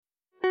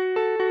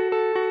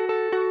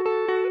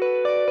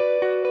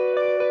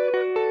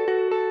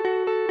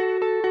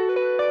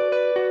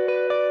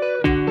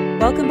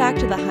Welcome back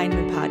to the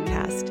Heinemann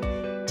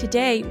Podcast.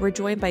 Today, we're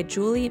joined by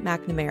Julie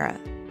McNamara.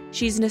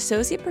 She's an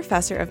associate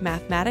professor of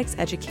mathematics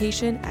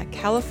education at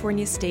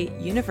California State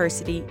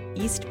University,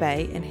 East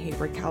Bay in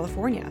Hayward,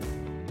 California.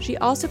 She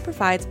also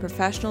provides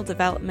professional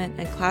development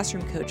and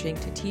classroom coaching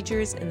to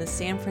teachers in the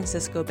San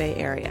Francisco Bay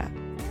Area.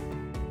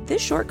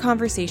 This short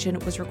conversation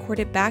was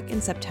recorded back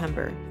in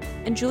September,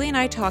 and Julie and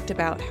I talked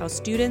about how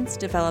students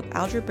develop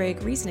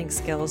algebraic reasoning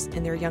skills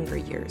in their younger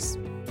years.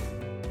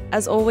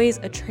 As always,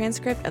 a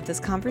transcript of this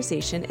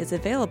conversation is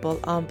available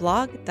on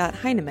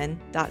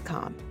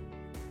blog.heinemann.com.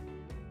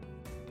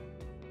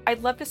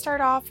 I'd love to start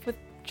off with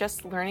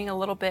just learning a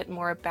little bit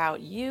more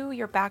about you,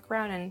 your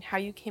background, and how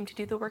you came to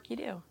do the work you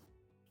do.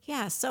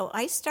 Yeah, so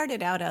I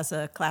started out as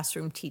a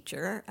classroom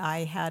teacher. I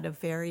had a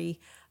very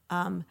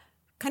kind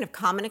of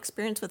common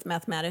experience with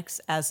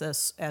mathematics as a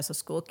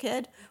school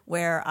kid,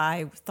 where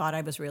I thought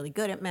I was really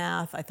good at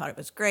math. I thought it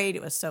was great.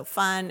 It was so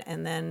fun.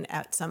 And then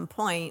at some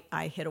point,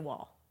 I hit a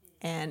wall.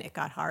 And it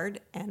got hard,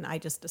 and I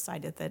just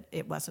decided that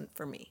it wasn't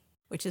for me,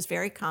 which is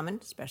very common,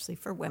 especially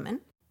for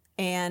women.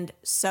 And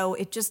so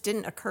it just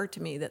didn't occur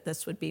to me that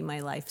this would be my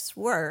life's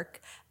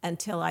work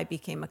until I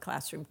became a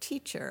classroom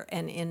teacher.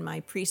 And in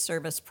my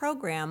pre-service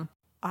program,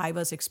 I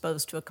was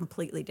exposed to a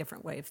completely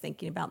different way of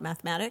thinking about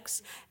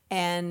mathematics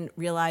and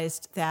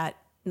realized that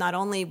not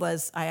only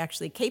was I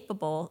actually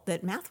capable,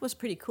 that math was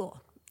pretty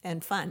cool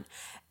and fun.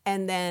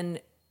 And then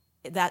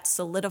that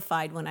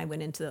solidified when I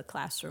went into the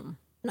classroom.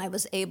 And I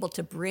was able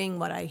to bring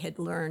what I had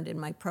learned in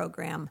my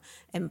program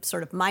and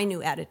sort of my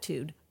new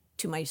attitude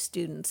to my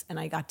students. And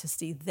I got to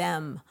see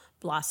them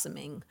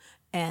blossoming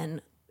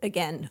and,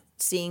 again,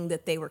 seeing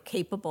that they were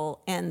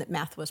capable and that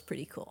math was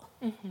pretty cool.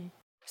 Mm-hmm.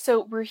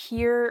 So we're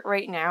here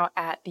right now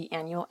at the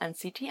annual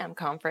NCTM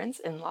conference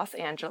in Los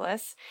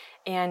Angeles,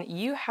 and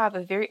you have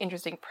a very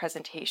interesting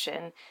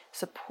presentation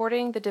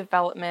supporting the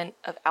development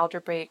of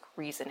algebraic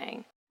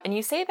reasoning. And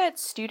you say that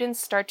students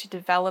start to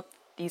develop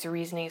these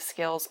reasoning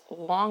skills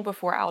long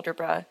before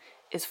algebra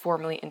is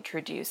formally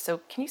introduced.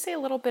 So can you say a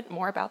little bit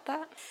more about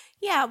that?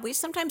 Yeah, we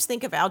sometimes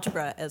think of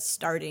algebra as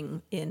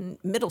starting in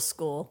middle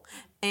school.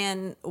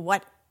 And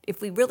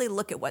if we really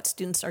look at what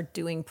students are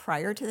doing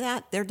prior to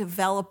that, they're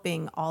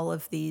developing all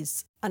of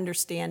these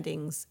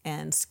understandings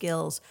and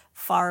skills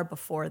far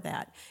before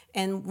that.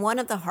 And one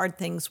of the hard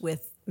things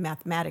with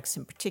mathematics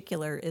in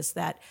particular is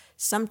that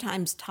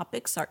sometimes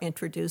topics are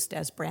introduced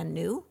as brand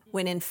new,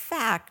 when in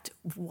fact,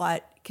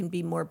 what can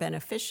be more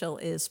beneficial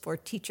is for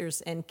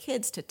teachers and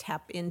kids to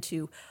tap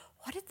into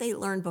what did they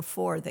learn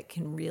before that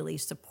can really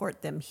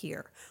support them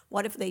here?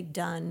 What have they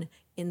done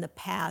in the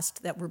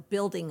past that we're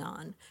building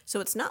on?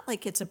 So it's not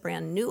like it's a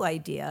brand new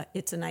idea,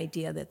 it's an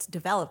idea that's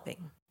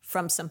developing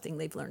from something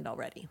they've learned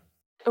already.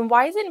 And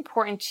why is it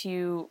important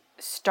to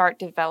start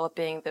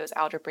developing those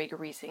algebraic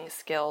reasoning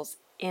skills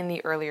in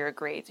the earlier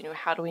grades?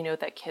 How do we know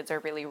that kids are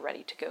really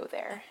ready to go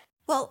there?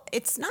 Well,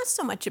 it's not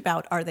so much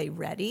about are they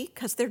ready,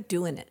 because they're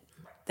doing it.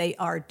 They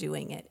are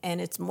doing it. And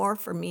it's more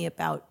for me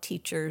about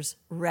teachers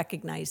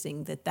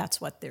recognizing that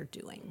that's what they're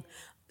doing.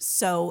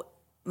 So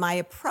my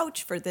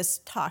approach for this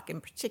talk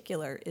in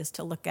particular is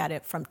to look at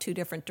it from two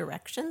different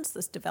directions,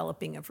 this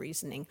developing of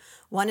reasoning.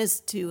 One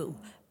is to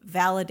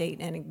validate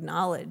and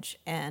acknowledge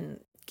and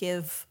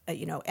give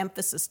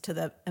emphasis to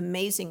the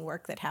amazing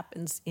work that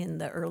happens in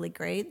the early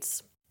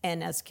grades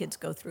and as kids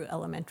go through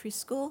elementary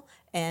school,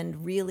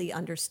 and really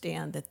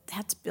understand that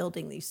that's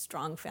building these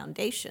strong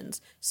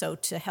foundations. So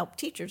to help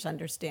teachers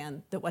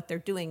understand that what they're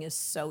doing is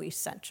so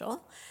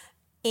essential.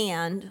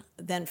 And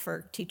then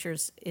for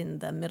teachers in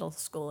the middle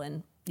school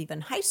and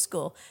even high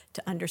school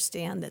to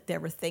understand that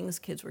there were things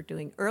kids were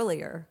doing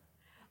earlier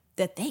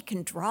that they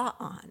can draw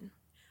on.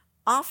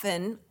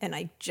 Often, and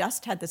I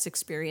just had this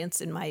experience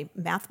in my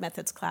math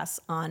methods class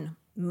on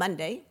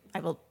Monday,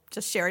 I will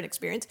just share an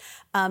experience.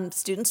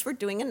 Students were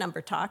doing a number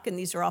talk, and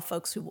these are all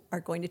folks who are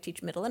going to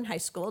teach middle and high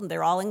school, and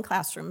they're all in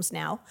classrooms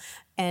now.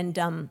 And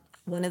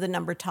one of the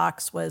number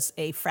talks was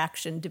a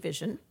fraction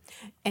division,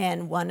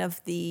 and one of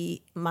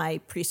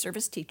my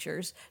pre-service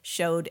teachers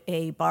showed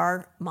a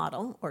bar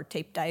model or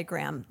tape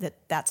diagram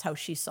that's how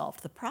she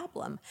solved the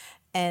problem.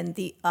 And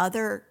the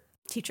other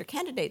teacher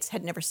candidates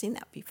had never seen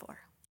that before.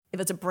 It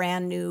was a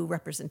brand new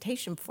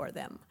representation for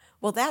them.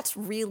 Well, that's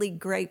really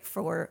great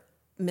for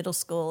middle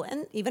school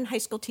and even high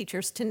school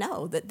teachers to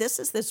know that this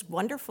is this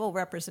wonderful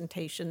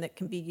representation that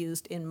can be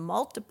used in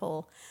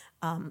multiple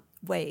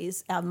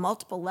ways,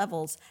 multiple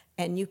levels,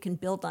 and you can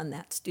build on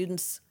that.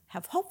 Students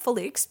have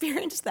hopefully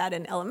experienced that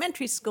in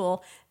elementary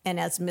school, and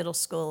as middle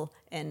school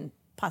and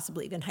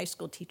possibly even high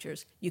school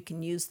teachers, you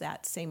can use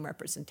that same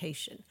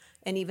representation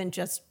and even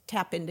just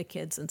tap into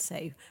kids and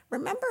say,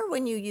 remember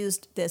when you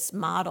used this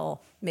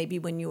model, maybe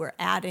when you were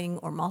adding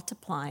or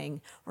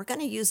multiplying, we're going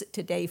to use it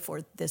today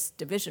for this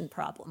division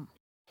problem.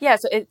 Yeah,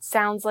 so it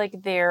sounds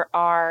like there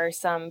are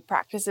some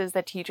practices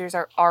that teachers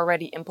are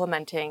already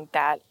implementing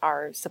that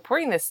are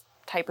supporting this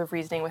type of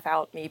reasoning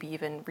without maybe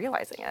even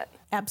realizing it.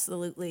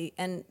 Absolutely.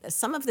 And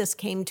some of this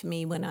came to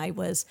me when I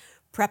was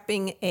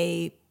prepping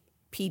a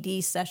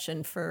PD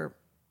session for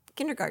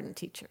kindergarten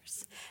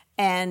teachers.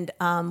 And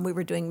we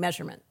were doing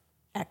measurement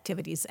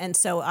activities. And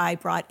so I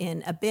brought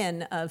in a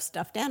bin of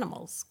stuffed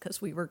animals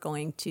because we were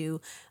going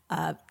to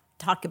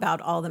talk about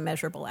all the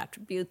measurable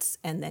attributes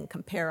and then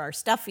compare our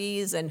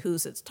stuffies and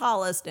who's its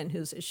tallest and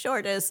who's its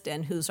shortest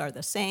and whose are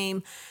the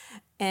same.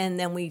 And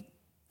then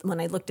when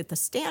I looked at the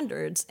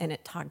standards and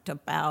it talked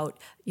about,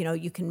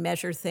 you can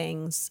measure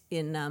things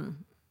in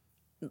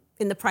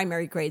the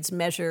primary grades,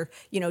 measure,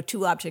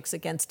 2 objects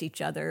against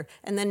each other,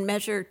 and then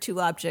measure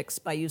 2 objects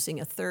by using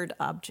a third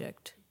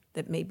object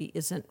that maybe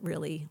isn't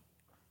really,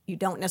 you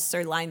don't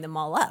necessarily line them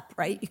all up,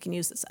 right? You can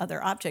use this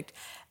other object.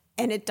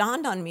 And it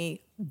dawned on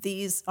me,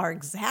 these are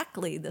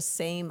exactly the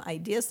same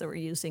ideas that we're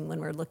using when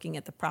we're looking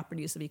at the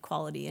properties of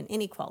equality and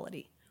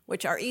inequality,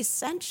 which are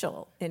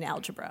essential in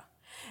algebra.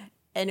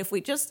 And if we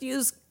just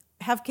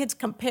have kids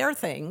compare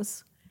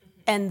things,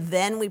 and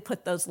then we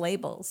put those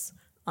labels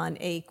on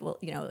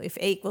if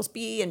A equals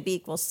B and B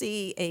equals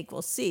C, A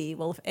equals C.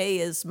 Well, if A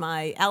is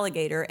my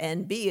alligator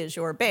and B is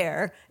your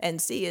bear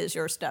and C is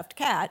your stuffed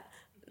cat,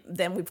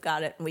 then we've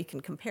got it and we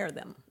can compare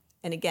them.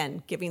 And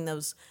again, giving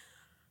those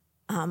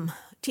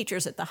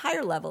teachers at the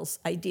higher levels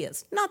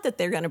ideas, not that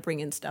they're going to bring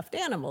in stuffed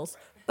animals,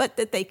 but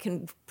that they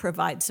can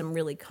provide some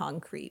really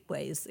concrete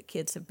ways that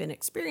kids have been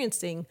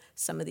experiencing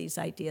some of these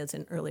ideas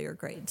in earlier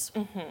grades.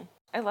 Mm-hmm.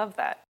 I love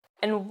that.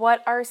 And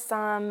what are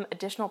some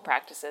additional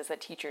practices that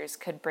teachers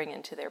could bring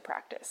into their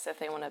practice if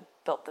they want to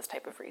build this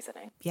type of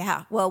reasoning?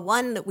 Yeah, well,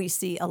 one that we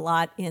see a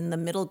lot in the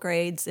middle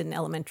grades in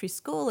elementary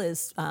school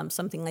is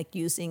something like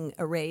using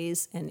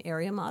arrays and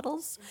area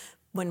models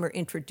when we're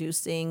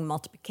introducing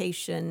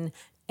multiplication.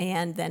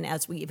 And then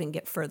as we even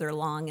get further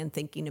along and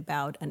thinking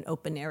about an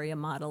open area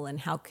model and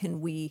how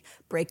can we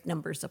break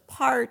numbers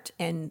apart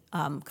and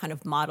kind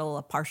of model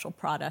a partial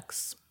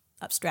products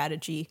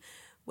strategy,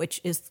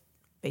 which is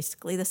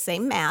basically the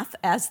same math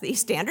as the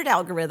standard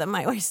algorithm.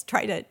 I always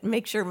try to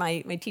make sure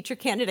my teacher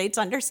candidates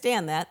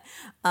understand that.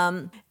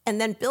 And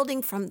then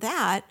building from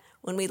that,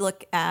 when we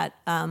look at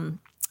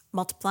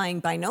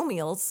multiplying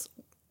binomials,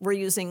 we're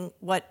using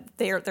what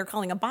they're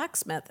calling a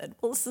box method.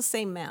 Well, it's the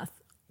same math.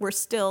 We're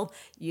still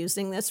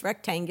using this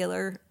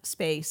rectangular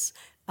space,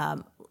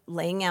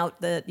 laying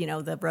out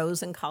the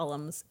rows and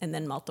columns, and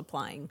then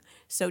multiplying.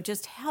 So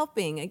just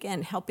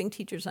helping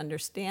teachers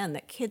understand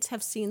that kids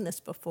have seen this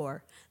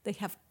before. They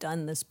have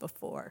done this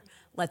before.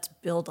 Let's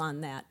build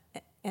on that.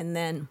 And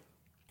then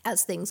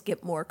as things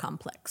get more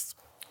complex.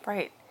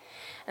 Right.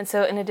 And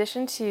so in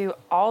addition to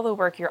all the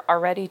work you're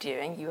already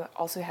doing, you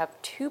also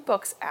have 2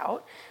 books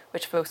out,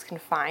 which folks can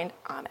find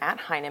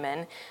at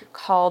Heinemann,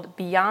 called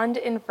Beyond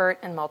Invert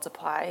and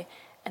Multiply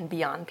and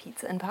Beyond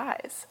Pizza and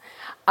Pies.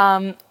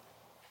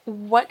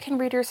 What can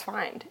readers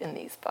find in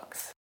these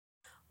books?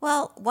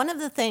 Well, one of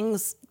the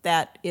things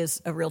that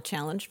is a real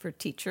challenge for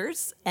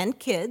teachers and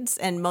kids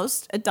and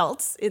most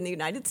adults in the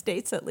United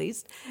States, at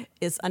least,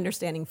 is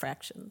understanding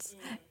fractions.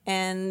 Mm-hmm.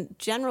 And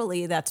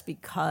generally that's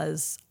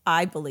because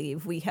I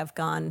believe we have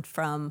gone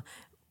from,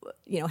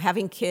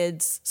 having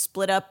kids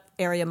split up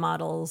area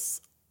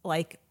models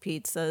like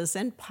pizzas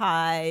and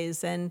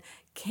pies and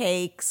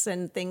cakes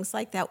and things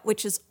like that,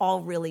 which is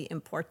all really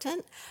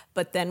important,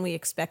 but then we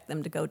expect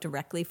them to go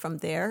directly from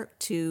there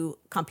to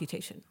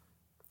computation.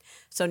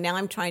 So now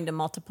I'm trying to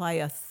multiply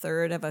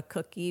 1/3 of a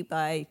cookie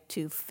by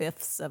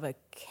 2/5 of a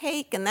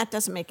cake, and that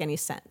doesn't make any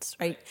sense,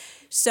 right?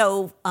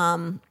 So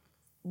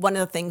one of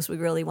the things we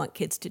really want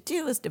kids to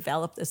do is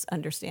develop this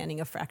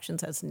understanding of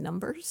fractions as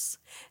numbers,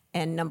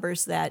 and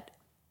numbers that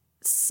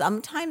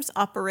sometimes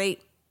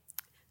operate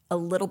a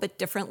little bit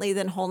differently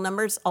than whole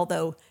numbers,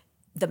 although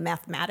the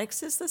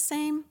mathematics is the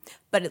same,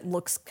 but it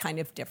looks kind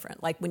of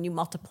different. Like when you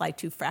multiply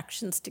 2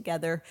 fractions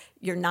together,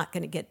 you're not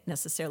going to get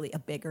necessarily a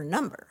bigger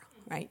number,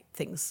 right?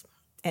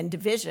 And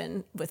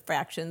division with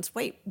fractions,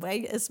 why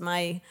is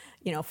my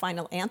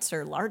final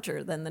answer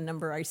larger than the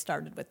number I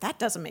started with? That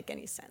doesn't make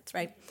any sense,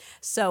 right?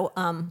 So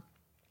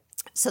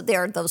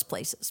there are those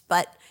places.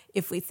 But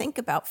if we think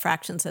about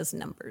fractions as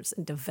numbers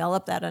and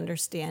develop that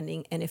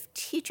understanding, and if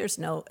teachers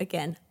know,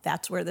 again,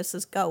 that's where this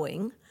is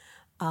going,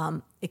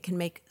 it can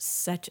make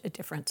such a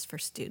difference for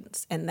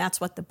students. And that's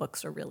what the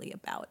books are really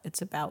about.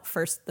 It's about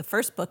the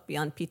first book,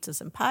 Beyond Pizzas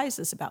and Pies,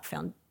 is about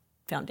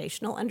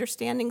foundational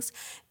understandings.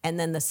 And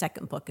then the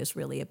second book is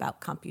really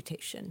about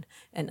computation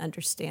and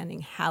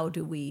understanding how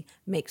do we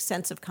make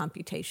sense of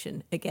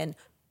computation, again,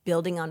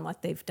 building on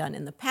what they've done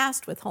in the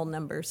past with whole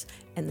numbers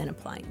and then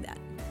applying that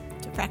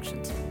to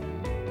fractions.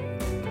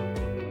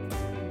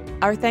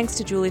 Our thanks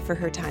to Julie for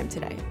her time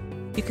today.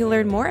 You can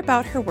learn more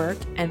about her work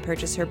and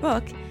purchase her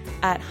book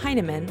at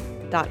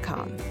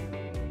Heinemann.com.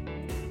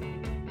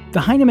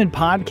 The Heinemann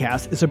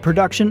Podcast is a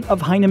production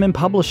of Heinemann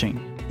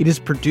Publishing. It is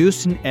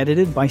produced and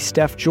edited by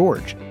Steph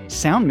George.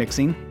 Sound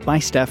mixing by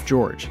Steph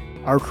George.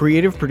 Our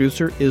creative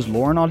producer is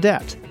Lauren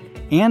Audette.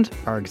 And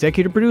our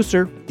executive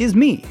producer is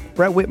me,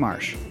 Brett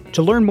Whitmarsh.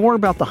 To learn more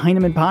about the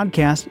Heinemann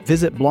Podcast,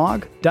 visit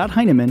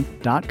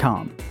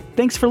blog.heinemann.com.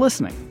 Thanks for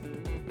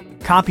listening.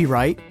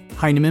 Copyright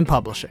Heinemann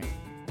Publishing.